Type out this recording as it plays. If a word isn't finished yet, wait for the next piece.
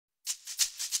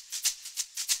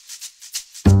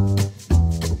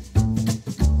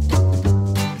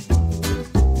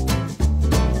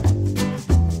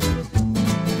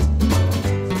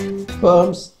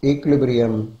Firm's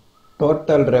equilibrium,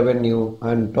 total revenue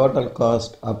and total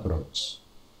cost approach.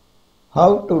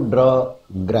 How to draw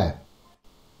graph.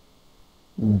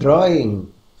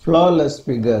 Drawing flawless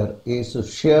figure is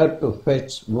sure to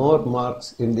fetch more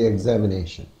marks in the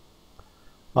examination.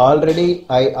 Already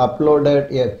I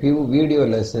uploaded a few video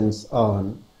lessons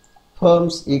on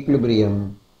firm's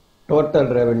equilibrium, total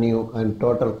revenue and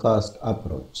total cost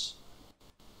approach.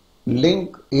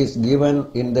 Link is given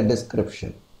in the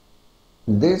description.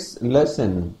 This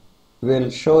lesson will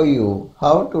show you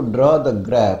how to draw the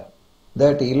graph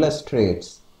that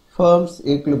illustrates firm's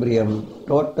equilibrium,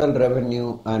 total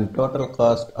revenue and total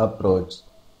cost approach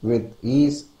with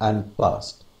ease and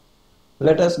fast.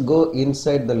 Let us go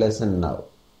inside the lesson now.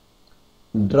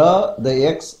 Draw the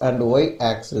x and y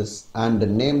axis and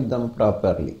name them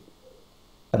properly.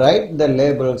 Write the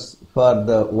labels for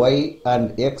the y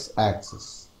and x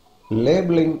axis.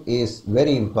 Labeling is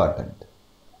very important.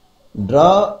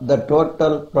 Draw the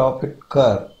total profit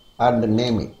curve and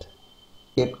name it.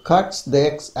 It cuts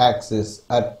the x-axis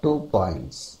at 2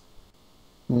 points.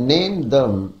 Name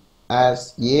them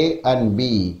as A and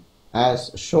B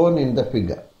as shown in the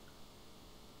figure.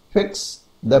 Fix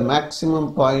the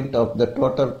maximum point of the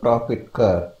total profit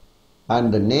curve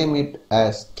and name it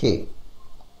as K.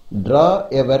 Draw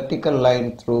a vertical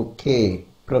line through K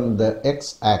from the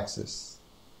x-axis.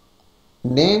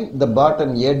 Name the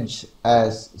bottom edge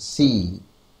as C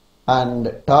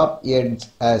and top edge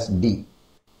as D.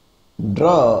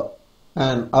 Draw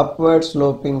an upward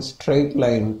sloping straight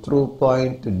line through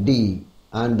point D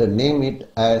and name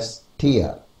it as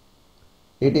TR.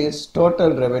 It is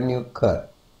total revenue curve.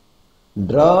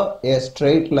 Draw a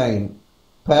straight line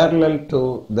parallel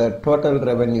to the total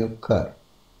revenue curve.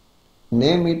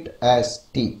 Name it as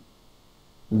T.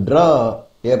 Draw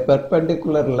a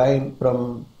perpendicular line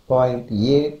from point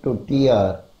A to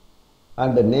TR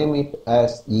and name it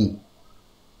as E.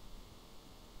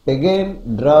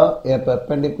 Again draw a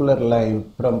perpendicular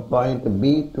line from point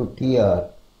B to TR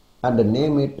and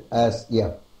name it as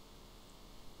F.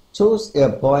 Choose a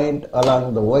point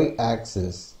along the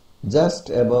y-axis just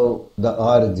above the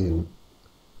origin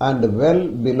and well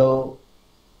below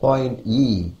point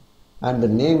E and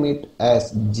name it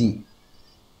as G.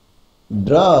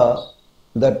 Draw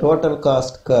the total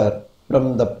cost curve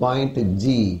from the point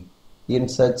G in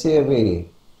such a way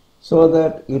so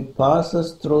that it passes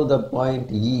through the point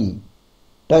E,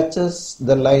 touches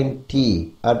the line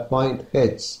T at point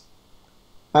H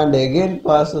and again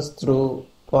passes through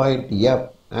point F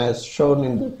as shown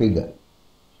in the figure.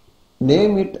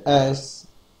 Name it as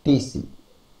TC.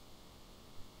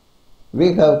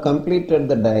 We have completed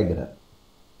the diagram.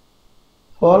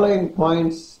 Following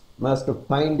points must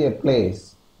find a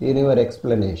place in your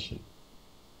explanation.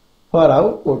 For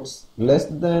outputs less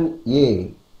than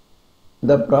A,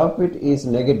 the profit is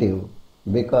negative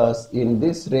because in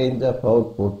this range of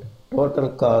output, total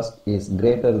cost is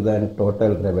greater than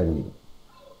total revenue.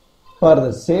 For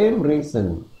the same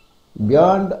reason,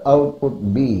 beyond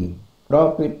output B,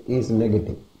 profit is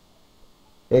negative.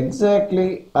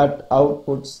 Exactly at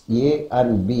outputs A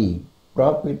and B,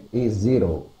 profit is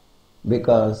 0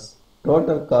 because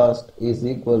total cost is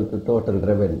equal to total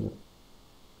revenue.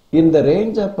 In the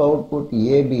range of output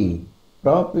AB,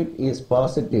 profit is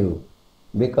positive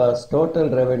because total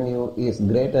revenue is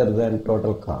greater than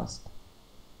total cost.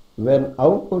 When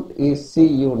output is C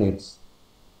units,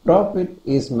 profit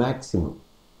is maximum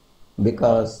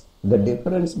because the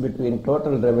difference between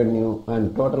total revenue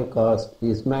and total cost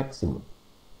is maximum.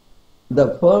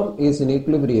 The firm is in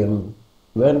equilibrium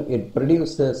when it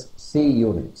produces C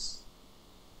units.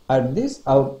 At this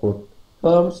output,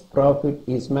 firm's profit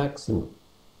is maximum.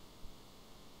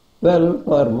 Well,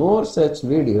 for more such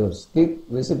videos, keep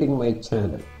visiting my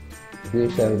channel. We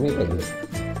shall meet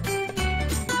again.